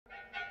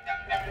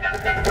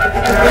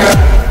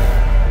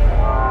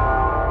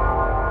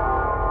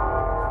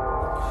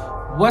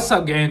What's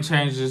up, game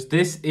changers?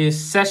 This is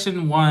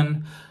session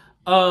 1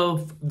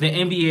 of the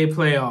NBA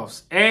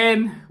playoffs,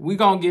 and we're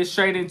gonna get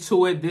straight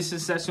into it. This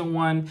is session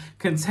 1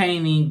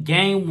 containing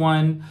game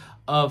 1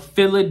 of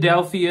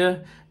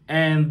Philadelphia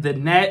and the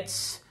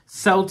Nets,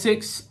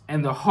 Celtics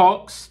and the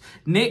Hawks,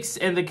 Knicks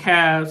and the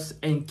Cavs,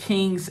 and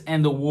Kings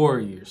and the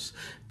Warriors.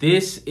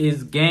 This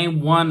is game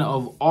 1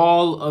 of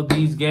all of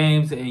these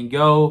games, and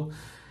yo,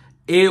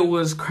 it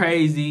was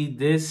crazy.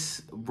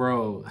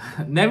 Bro,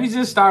 let me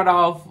just start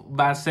off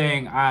by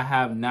saying I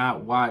have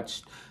not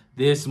watched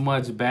this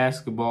much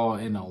basketball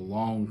in a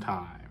long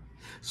time.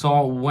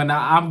 So when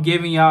I'm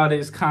giving y'all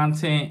this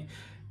content,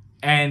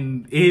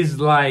 and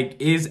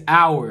it's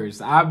hours.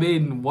 I've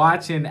been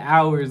watching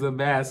hours of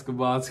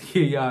basketball to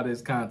give y'all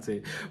this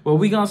content. But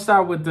we're going to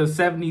start with the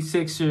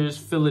 76ers,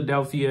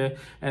 Philadelphia,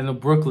 and the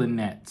Brooklyn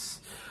Nets.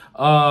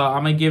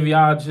 I'm going to give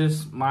y'all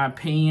just my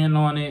opinion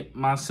on it,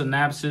 my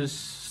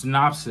synopsis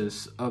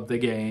of the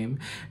game,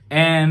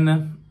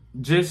 and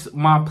just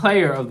my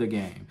player of the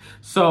game.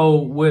 So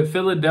with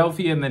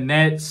Philadelphia and the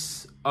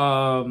Nets,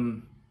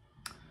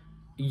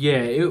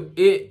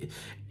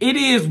 it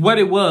is what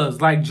it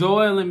was. Like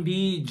Joel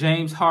Embiid,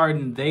 James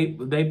Harden,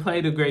 they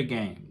played a great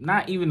game.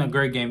 Not even a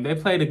great game. They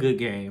played a good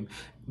game.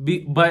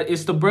 But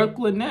it's the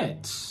Brooklyn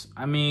Nets.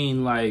 I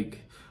mean, like,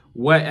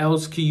 what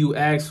else can you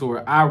ask for?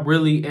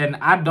 And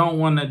I don't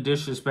want to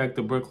disrespect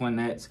the Brooklyn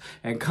Nets.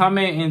 And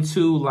coming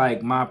into,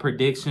 like, my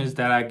predictions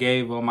that I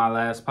gave on my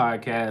last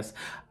podcast,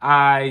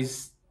 I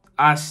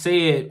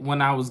said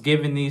when I was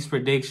giving these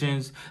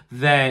predictions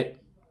that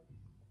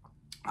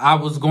I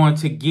was going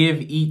to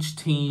give each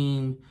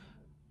team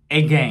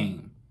a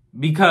game,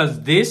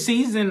 because this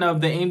season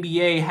of the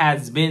NBA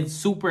has been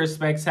super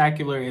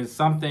spectacular and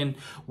something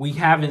we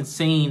haven't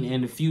seen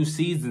in a few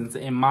seasons,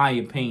 in my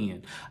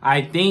opinion.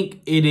 I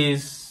think it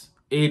is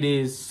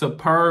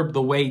superb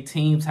the way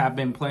teams have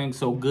been playing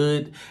so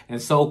good and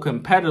so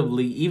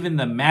competitively. Even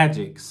the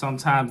Magic,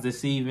 sometimes this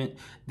season,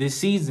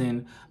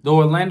 the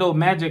Orlando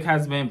Magic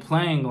has been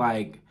playing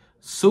like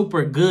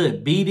super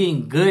good,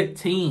 beating good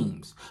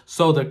teams.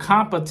 So the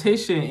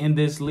competition in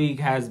this league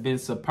has been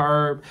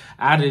superb,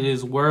 out of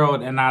this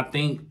world, and I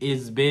think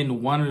it's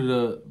been one of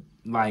the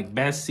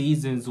best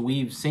seasons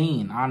we've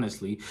seen,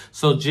 honestly.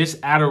 So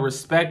just out of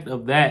respect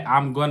of that,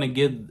 I'm gonna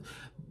give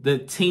the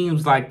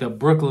teams like the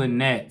Brooklyn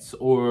Nets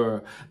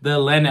or the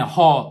Atlanta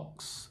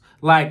Hawks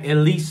like at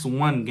least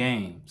one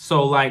game.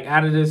 So like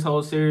out of this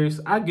whole series,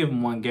 I give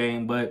them one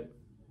game, but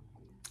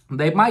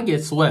they might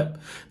get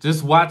swept.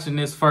 Just watching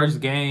this first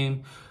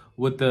game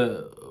with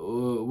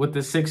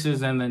the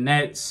Sixers and the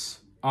Nets,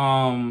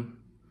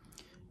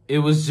 it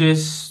was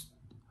just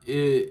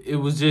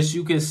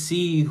you could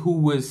see who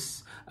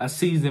was a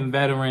seasoned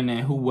veteran and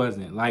who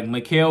wasn't. Like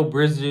Mikal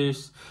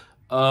Bridges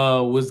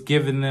was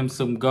giving them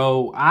some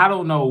go. I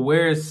don't know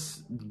where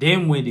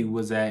Dinwiddie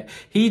was at.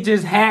 He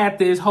just had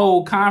this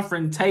whole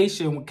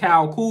confrontation with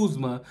Kyle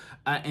Kuzma,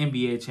 an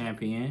NBA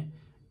champion,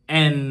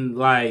 and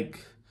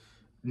like,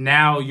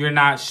 now you're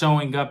not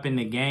showing up in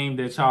the game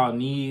that y'all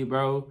need,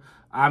 bro.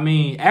 I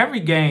mean, every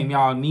game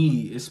y'all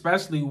need,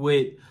 especially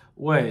with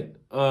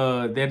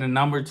they're the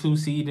number 2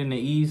 seed in the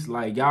East.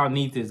 Like, y'all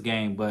need this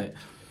game, but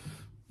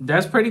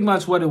that's pretty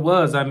much what it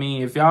was. I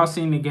mean, if y'all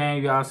seen the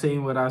game, y'all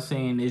seen what I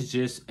seen. It's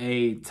just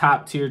a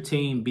top tier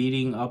team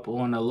beating up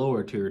on a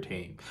lower tier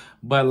team.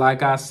 But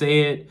like I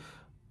said,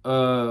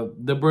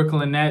 the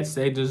Brooklyn Nets,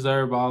 they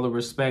deserve all the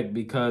respect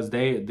because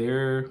they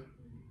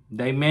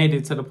made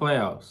it to the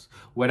playoffs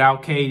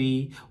without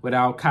KD,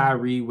 without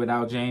Kyrie,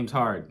 without James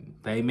Harden.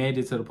 They made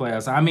it to the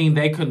playoffs. I mean,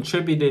 they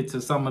contributed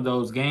to some of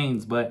those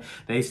games, but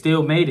they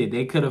still made it.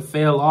 They could have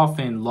fell off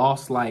and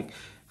lost like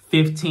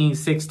 15,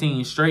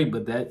 16 straight,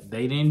 but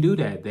they didn't do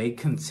that. They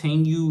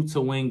continue to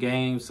win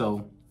games.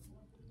 So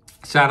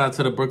shout out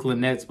to the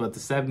Brooklyn Nets, but the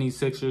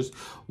 76ers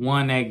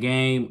won that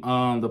game.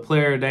 The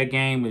player of that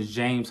game is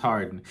James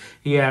Harden.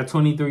 He had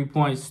 23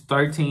 points,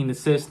 13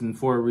 assists, and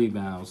 4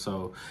 rebounds.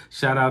 So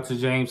shout out to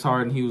James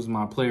Harden. He was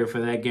my player for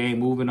that game.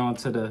 Moving on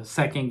to the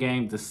second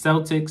game, the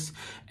Celtics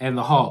and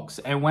the Hawks.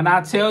 And when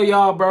I tell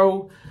y'all,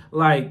 bro,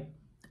 like,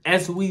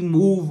 as we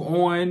move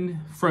on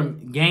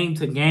from game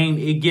to game,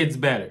 it gets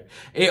better.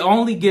 It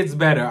only gets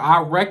better.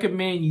 I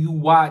recommend you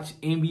watch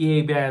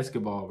NBA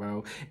basketball,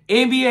 bro.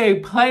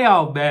 NBA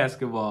playoff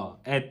basketball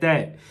at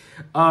that.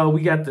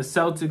 We got the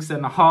Celtics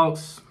and the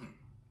Hawks.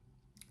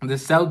 The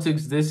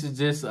Celtics, this is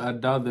just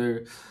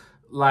another,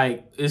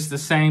 like, it's the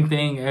same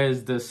thing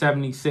as the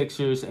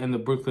 76ers and the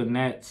Brooklyn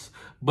Nets.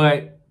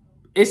 But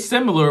it's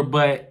similar,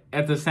 but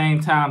at the same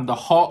time, the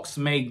Hawks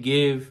may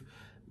give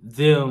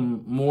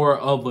them more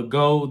of a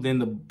go than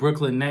the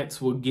Brooklyn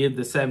Nets will give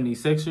the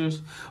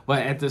 76ers.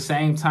 But at the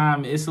same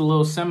time, it's a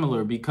little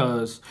similar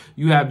because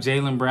you have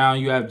Jaylen Brown,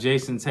 you have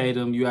Jason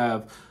Tatum, you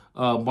have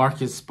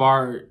Marcus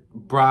Smart,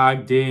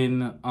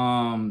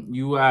 Brogdon.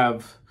 You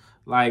have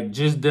like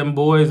just them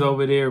boys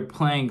over there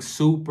playing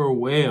super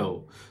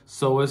well.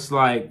 So it's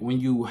like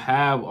when you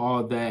have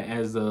all that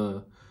as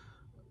a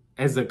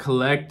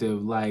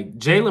collective, like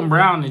Jaylen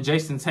Brown and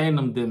Jason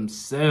Tatum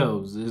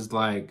themselves is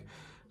like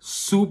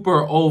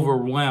super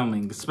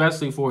overwhelming,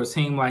 especially for a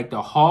team like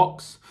the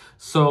Hawks.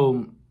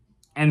 So,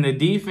 and the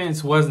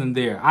defense wasn't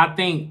there. I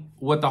think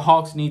what the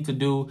Hawks need to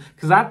do,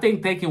 because I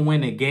think they can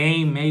win a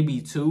game,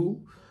 maybe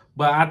two,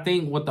 but I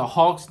think what the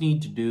Hawks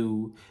need to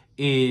do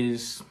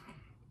is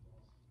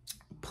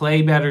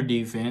play better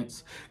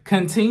defense,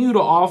 continue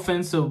the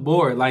offensive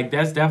board. Like,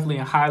 that's definitely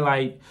a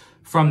highlight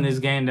from this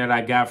game that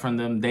I got from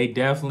them. They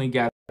definitely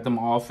got them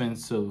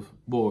offensive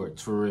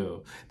boards, for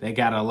real. They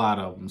got a lot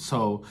of them.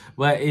 So,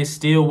 but it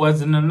still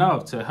wasn't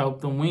enough to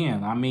help them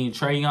win. I mean,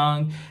 Trae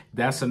Young,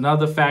 that's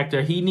another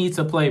factor. He needs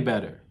to play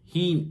better.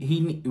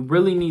 He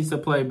really needs to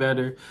play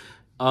better.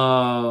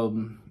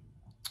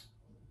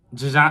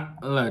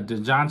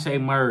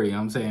 DeJounte Murray,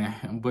 I'm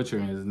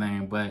butchering his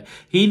name, but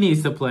he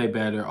needs to play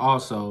better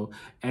also.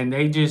 And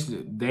they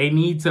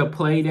need to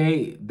play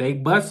they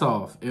butts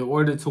off in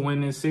order to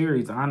win this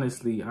series.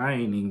 Honestly, I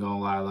ain't even gonna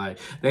lie. Like,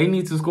 they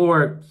need to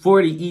score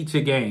 40 each a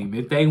game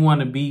if they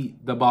want to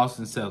beat the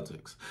Boston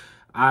Celtics.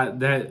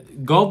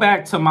 Go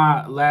back to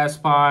my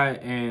last pod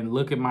and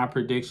look at my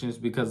predictions,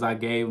 because I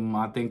gave them,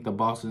 I think the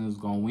Boston is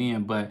going to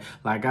win. But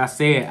like I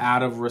said,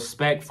 out of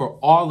respect for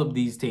all of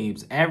these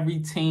teams, every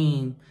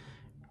team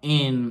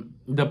in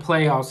the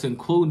playoffs,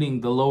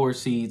 including the lower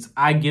seeds,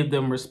 I give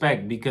them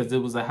respect because it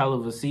was a hell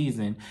of a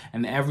season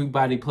and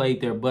everybody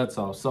played their butts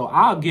off. So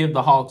I'll give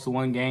the Hawks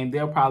one game.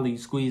 They'll probably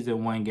squeeze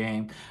in one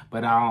game,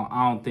 but I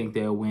don't think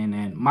they'll win.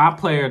 And my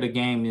player of the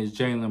game is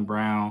Jaylen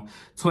Brown.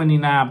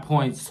 29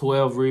 points,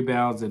 12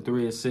 rebounds, and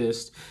 3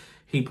 assists.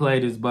 He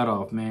played his butt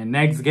off, man.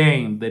 Next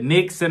game, the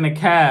Knicks and the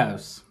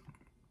Cavs.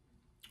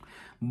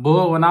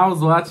 Boy, when I was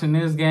watching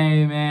this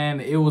game,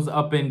 man, it was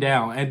up and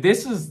down. And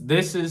this is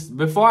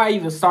before I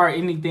even start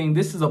anything,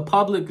 this is a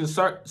public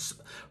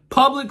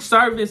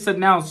service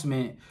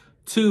announcement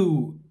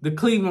to the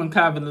Cleveland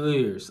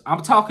Cavaliers.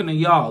 I'm talking to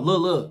y'all.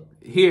 Look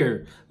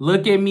here.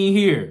 Look at me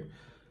here.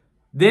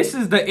 This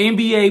is the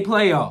NBA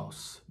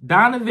playoffs.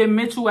 Donovan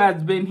Mitchell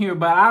has been here,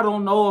 but I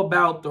don't know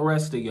about the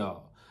rest of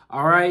y'all.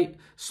 All right?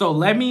 So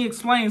let me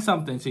explain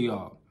something to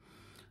y'all.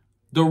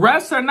 The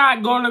refs are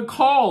not going to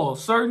call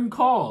certain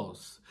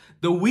calls.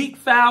 The weak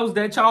fouls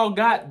that y'all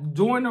got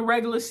during the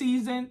regular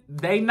season,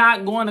 they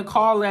not going to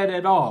call that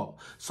at all.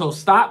 So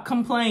stop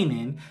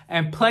complaining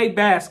and play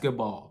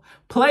basketball.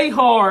 Play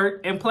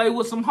hard and play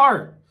with some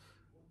heart.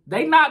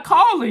 They not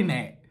calling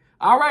that.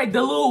 All right,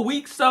 the little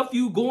weak stuff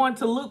you going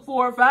to look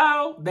for a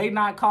foul, they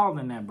not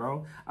calling that,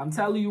 bro. I'm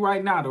telling you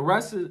right now, the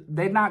rest of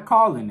they not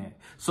calling that.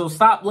 So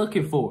stop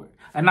looking for it.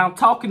 And I'm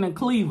talking to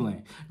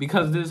Cleveland,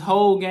 because this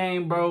whole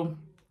game, bro,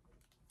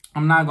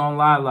 I'm not going to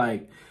lie,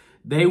 like,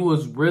 they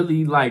was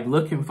really, like,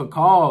 looking for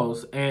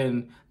calls,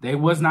 and they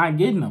was not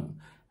getting them.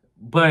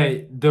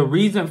 But the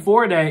reason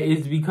for that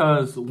is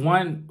because,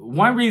 one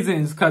reason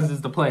is because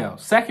it's the playoffs.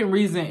 Second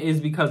reason is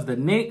because the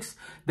Knicks,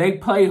 they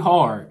play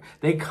hard.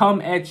 They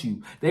come at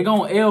you. They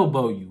going to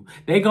elbow you.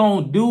 They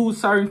going to do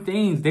certain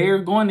things. They're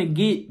going to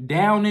get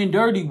down and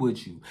dirty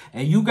with you.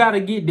 And you got to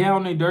get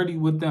down and dirty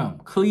with them.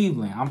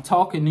 Cleveland, I'm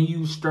talking to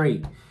you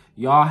straight.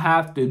 Y'all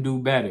have to do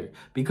better,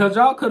 because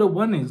y'all could have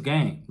won this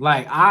game.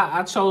 Like,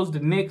 I chose the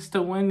Knicks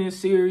to win this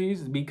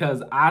series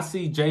because I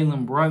see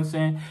Jalen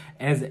Brunson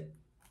as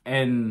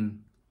an,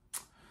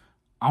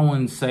 I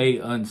wouldn't say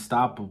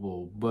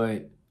unstoppable,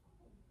 but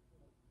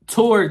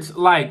towards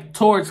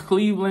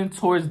Cleveland,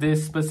 towards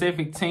this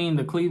specific team,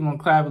 the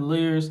Cleveland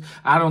Cavaliers,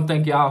 I don't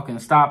think y'all can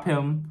stop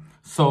him.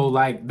 So,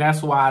 like,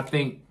 that's why I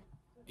think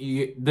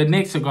the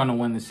Knicks are going to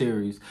win the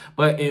series.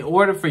 But in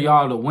order for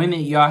y'all to win it,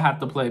 y'all have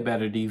to play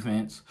better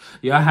defense.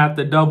 Y'all have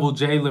to double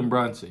Jalen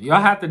Brunson.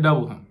 Y'all have to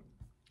double him,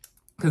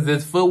 because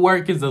his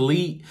footwork is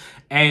elite.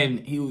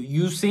 And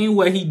you seen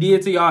what he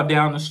did to y'all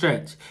down the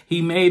stretch.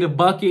 He made a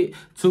bucket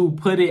to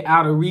put it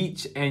out of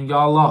reach, and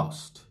y'all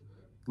lost.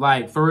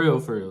 Like, for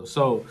real.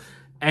 So,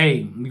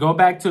 hey, go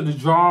back to the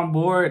drawing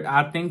board.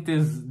 I think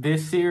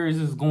this series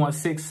is going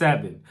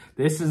 6-7.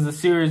 This is a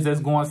series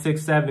that's going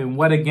 6-7.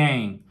 What a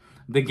game.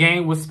 The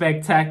game was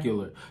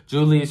spectacular.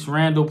 Julius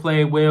Randle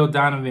played well.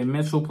 Donovan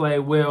Mitchell played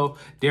well.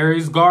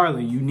 Darius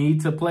Garland, you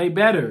need to play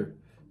better.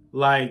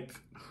 Like,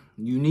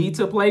 you need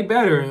to play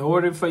better in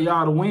order for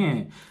y'all to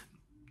win.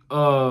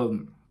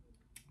 Donovan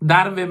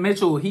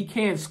Mitchell, he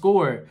can't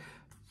score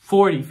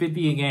 40,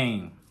 50 a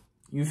game.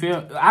 You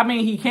feel? I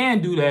mean, he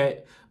can do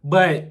that,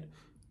 but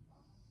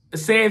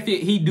say if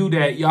he do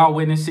that, y'all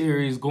win the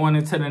series going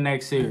into the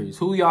next series.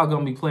 Who y'all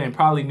going to be playing?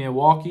 Probably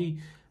Milwaukee.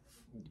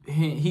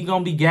 He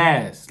going to be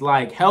gassed.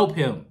 Like, help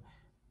him.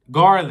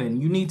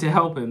 Garland, you need to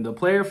help him. The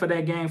player for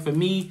that game for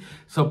me,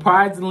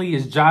 surprisingly,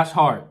 is Josh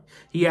Hart.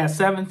 He had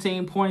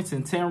 17 points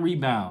and 10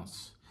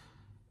 rebounds.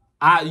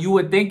 You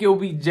would think it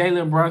would be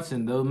Jalen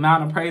Brunson, the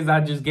amount of praise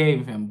I just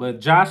gave him. But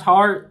Josh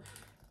Hart,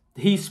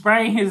 he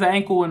sprained his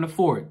ankle in the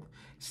fourth.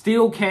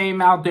 Still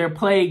came out there,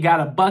 played, got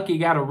a bucket,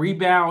 got a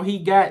rebound. He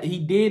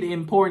did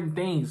important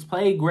things,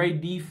 played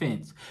great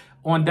defense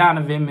on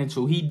Donovan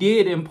Mitchell. He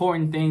did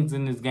important things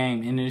in this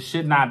game, and it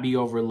should not be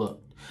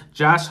overlooked.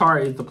 Josh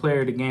Hart is the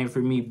player of the game for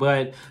me.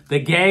 But the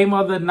game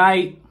of the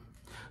night,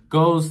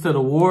 goes to the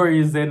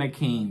Warriors and the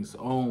Kings.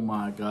 Oh,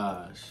 my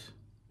gosh.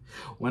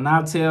 When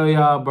I tell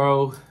y'all,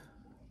 bro,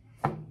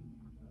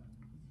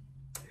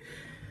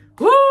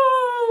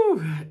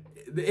 woo,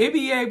 the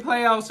NBA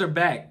playoffs are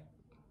back.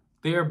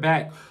 They're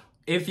back.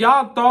 If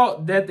y'all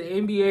thought that the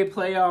NBA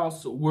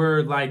playoffs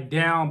were like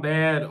down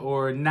bad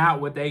or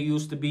not what they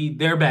used to be,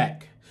 they're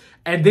back.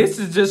 And this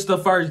is just the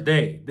first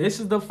day. This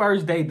is the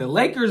first day. The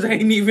Lakers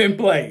ain't even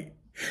played.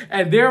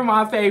 And they're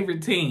my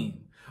favorite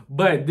team.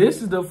 But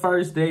this is the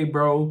first day,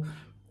 bro.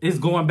 It's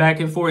going back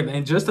and forth.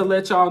 And just to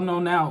let y'all know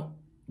now,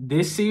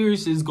 this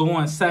series is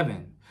going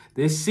 7.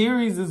 This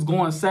series is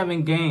going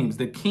 7 games.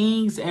 The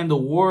Kings and the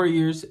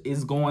Warriors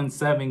is going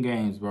 7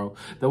 games, bro.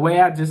 The way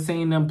I just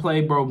seen them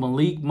play, bro,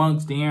 Malik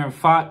Monk's, De'Aaron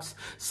Fox,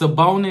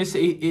 Sabonis,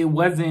 it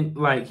wasn't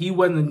like he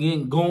wasn't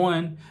getting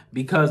going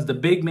because the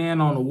big man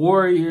on the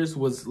Warriors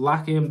was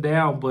locking him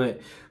down.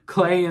 But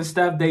Clay and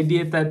stuff, they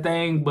did that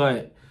thing.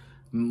 But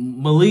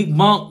Malik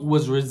Monk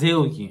was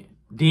resilient.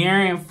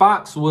 De'Aaron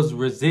Fox was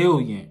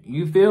resilient.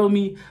 You feel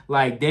me?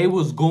 Like, they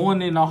was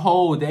going in the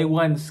hole. They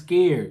wasn't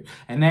scared.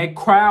 And that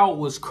crowd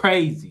was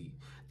crazy.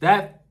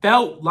 That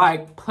felt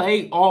like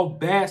playoff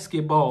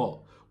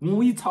basketball. When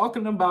we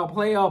talking about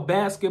playoff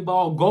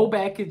basketball, go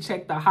back and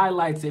check the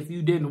highlights if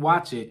you didn't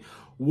watch it.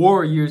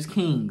 Warriors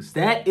Kings.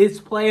 That is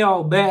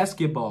playoff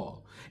basketball.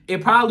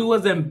 It probably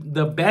wasn't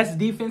the best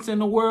defense in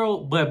the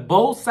world, but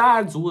both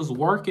sides was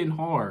working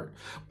hard.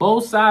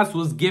 Both sides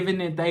was giving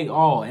it they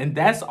all. And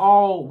that's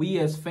all we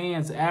as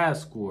fans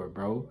ask for,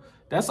 bro.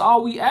 That's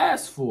all we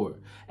asked for.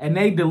 And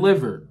they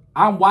delivered.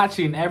 I'm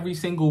watching every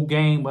single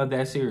game of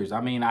that series. I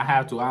mean, I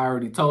have to. I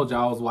already told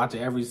y'all I was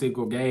watching every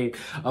single game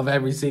of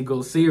every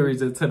single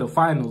series into the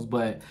finals.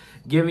 But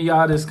giving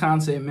y'all this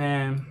content,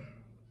 man.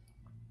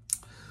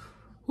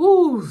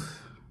 Woo.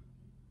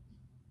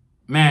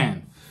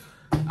 Man.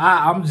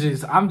 I'm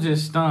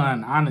just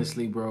stunned,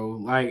 honestly, bro.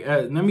 Like,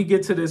 let me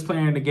get to this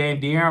player in the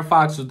game. De'Aaron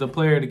Fox was the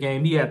player of the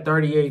game. He had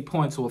 38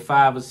 points with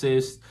 5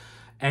 assists,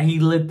 and he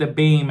lit the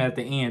beam at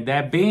the end.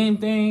 That beam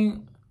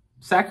thing,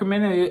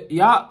 Sacramento,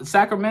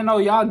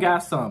 y'all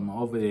got something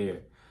over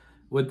there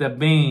with the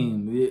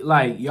beam.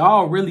 Like,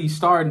 y'all really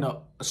started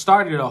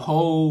a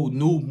whole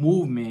new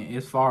movement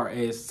as far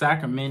as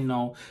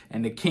Sacramento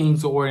and the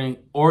Kings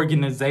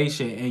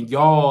organization and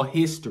y'all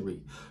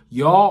history.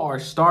 Y'all are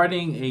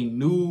starting a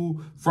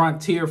new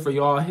frontier for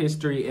y'all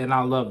history, and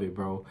I love it,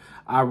 bro.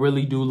 I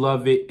really do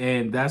love it,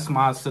 and that's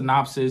my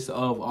synopsis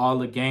of all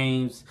the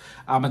games.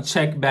 I'm going to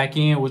check back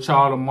in with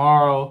y'all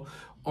tomorrow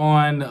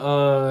on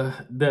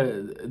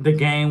the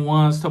game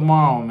ones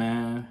tomorrow,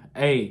 man.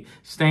 Hey,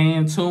 stay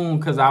in tune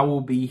because I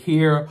will be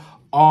here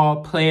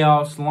all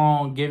playoffs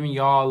long giving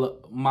y'all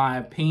my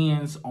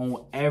opinions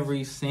on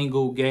every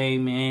single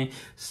game, man.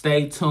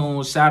 Stay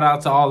tuned. Shout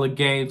out to all the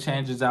game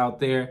changers out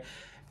there.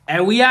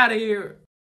 And we out of here.